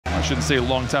I shouldn't say a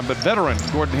long time, but veteran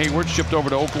Gordon Hayward shipped over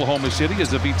to Oklahoma City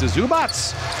as Ivica Zubac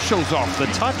shows off the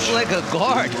touch. Like a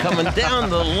guard coming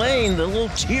down the lane, the little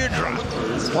teardrop.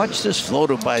 Watch this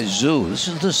floater by Zoo. This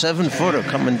is the 7-footer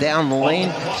coming down the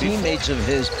lane. Teammates of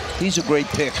his. He's a great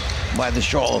pick by the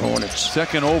Charlotte Hornets.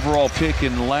 Second overall pick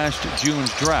in last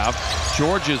June's draft.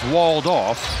 George is walled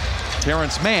off.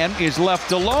 Terrence Mann is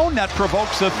left alone. That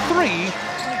provokes a three.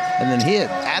 And then here,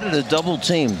 added a double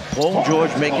team. Paul George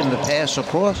making the pass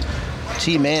across.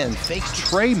 T-Man fakes.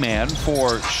 Trey Mann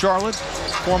for Charlotte,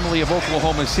 formerly of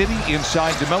Oklahoma City.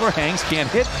 Inside to Miller, hangs, can't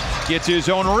hit. Gets his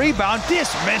own rebound.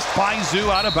 Dismissed by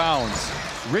Zoo, out of bounds.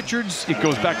 Richards, it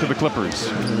goes back to the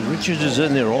Clippers. Richards is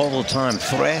in there all the time,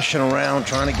 thrashing around,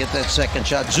 trying to get that second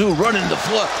shot. Zoo running the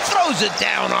floor, throws it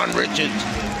down on Richards.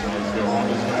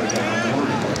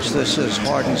 Watch this as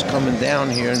Harden's coming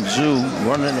down here, and Zoo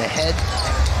running ahead.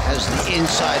 Has the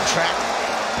inside track,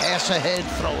 pass ahead,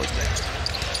 throw it there.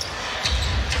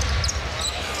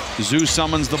 Zoo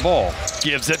summons the ball,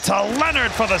 gives it to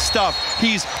Leonard for the stuff.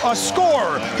 He's a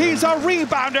scorer, he's a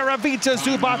rebounder. Ivica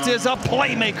Zubac is a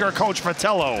playmaker, Coach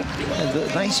Fratello. And the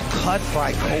nice cut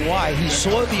by Kawhi. He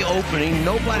saw the opening,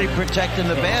 nobody protecting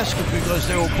the basket because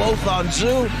they were both on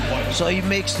Zoo. So he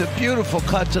makes the beautiful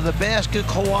cut to the basket.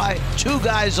 Kawhi, two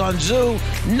guys on Zoo,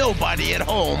 nobody at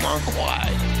home on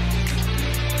Kawhi.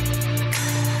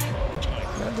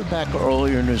 Back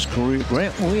earlier in his career,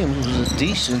 Grant Williams was a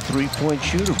decent three-point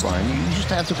shooter, Brian. You just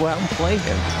have to go out and play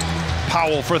him.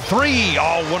 Powell for three.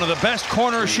 Oh, one of the best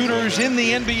corner shooters in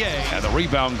the NBA. And the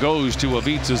rebound goes to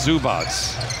Ivica Zubac.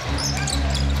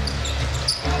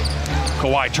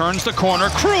 Kawhi turns the corner.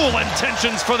 Cruel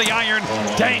intentions for the iron.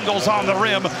 Dangles on the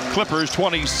rim. Clippers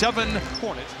 27.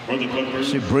 Hornets.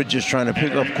 See Bridges trying to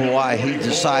pick up Kawhi. He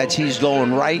decides he's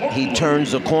going right. He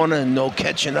turns the corner and no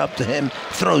catching up to him.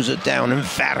 Throws it down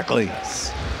emphatically.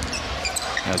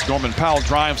 As Norman Powell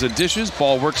drives and dishes,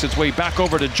 ball works its way back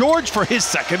over to George for his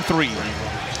second three.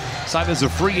 Signed as a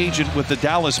free agent with the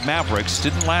Dallas Mavericks.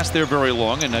 Didn't last there very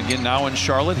long, and again now in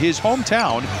Charlotte, his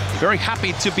hometown. Very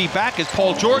happy to be back as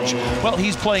Paul George. Well,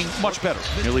 he's playing much better.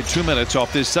 Nearly 2 minutes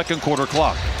off this second quarter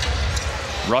clock.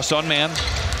 Russ on man.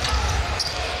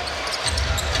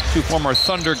 Two former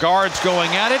Thunder guards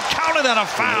going at it. Counted and a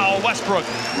foul. Westbrook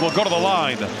will go to the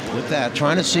line. With that,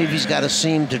 trying to see if he's got a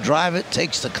seam to drive it.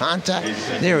 Takes the contact.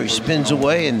 There he spins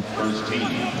away and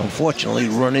unfortunately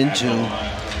run into.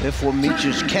 Therefore,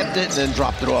 Meachers kept it and then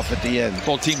dropped it off at the end.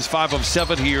 Both teams 5 of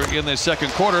 7 here in the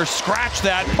second quarter. Scratch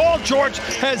that. Paul George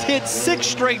has hit 6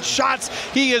 straight shots.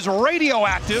 He is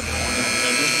radioactive.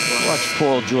 Watch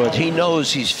Paul George. He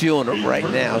knows he's feeling it right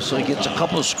now, so he gets a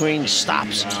couple of screens,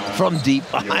 stops from deep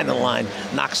behind the line,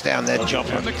 knocks down that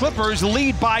jumper. And the Clippers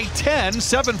lead by 10,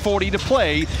 7:40 to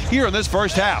play here in this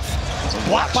first half.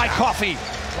 Blocked by Coffey.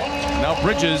 Now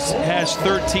Bridges has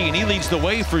 13. He leads the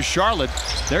way for Charlotte.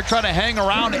 They're trying to hang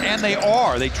around, and they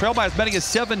are. They trail by as many as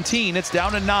 17. It's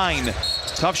down to 9.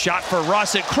 Tough shot for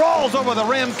Russ. It crawls over the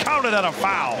rim, counted and a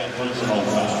foul.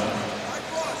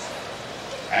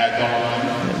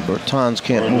 And Bertans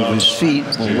can't move his feet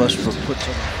when Westbrook puts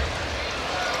him.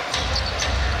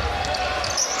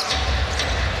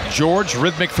 George,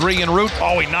 rhythmic three en route.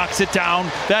 Oh, he knocks it down.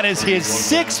 That is his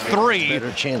 6th three.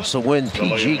 Better chance to win.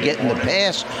 PG getting the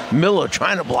pass. Miller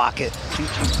trying to block it.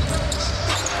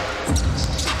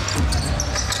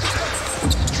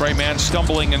 Trey Mann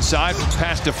stumbling inside.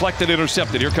 Pass deflected,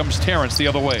 intercepted. Here comes Terrence the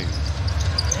other way.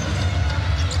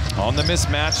 On the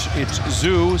mismatch, it's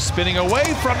Zoo spinning away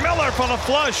from Miller for the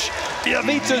flush.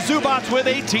 Ivica Zubac with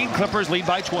 18. Clippers lead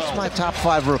by 12. That's my top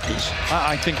 5 rookies.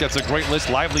 I think that's a great list.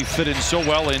 Lively fit in so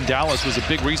well in Dallas was a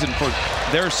big reason for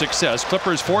their success.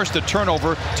 Clippers forced a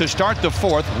turnover to start the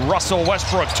 4th. Russell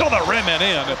Westbrook to the rim and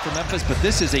in for Memphis. But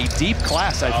this is a deep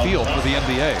class, I feel, for the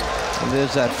NBA. And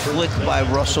there's that flick by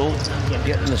Russell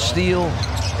getting the steal.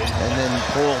 And then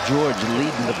Paul George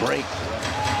leading the break.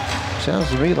 Sounds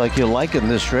to me like you're liking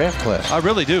this draft class. I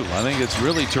really do. I think it's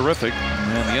really terrific.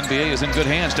 And the NBA is in good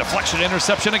hands. Deflection,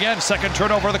 interception again. Second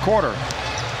turnover of the quarter.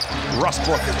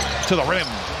 Westbrook to the rim.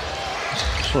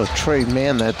 Saw Trey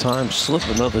Mann that time slip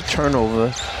another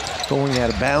turnover, going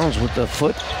out of bounds with the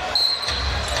foot.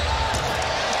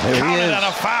 There he is. And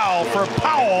a foul for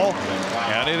Powell.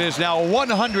 And it is now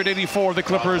 184. The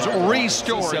Clippers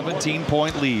restore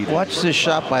 17-point lead. Watch this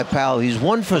shot by Powell. He's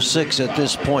 1 for 6 at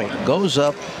this point. Goes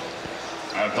up.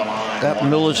 Got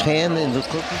Miller's hand in the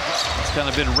Clippers. It's kind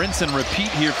of been rinse and repeat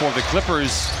here for the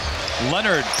Clippers.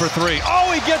 Leonard for 3.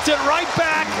 Oh, he gets it right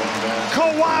back.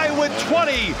 Kawhi with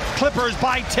 20. Clippers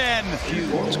by 10.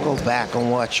 Let's go back and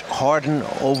watch Harden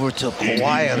over to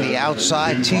Kawhi on the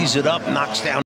outside. Tees it up, knocks down.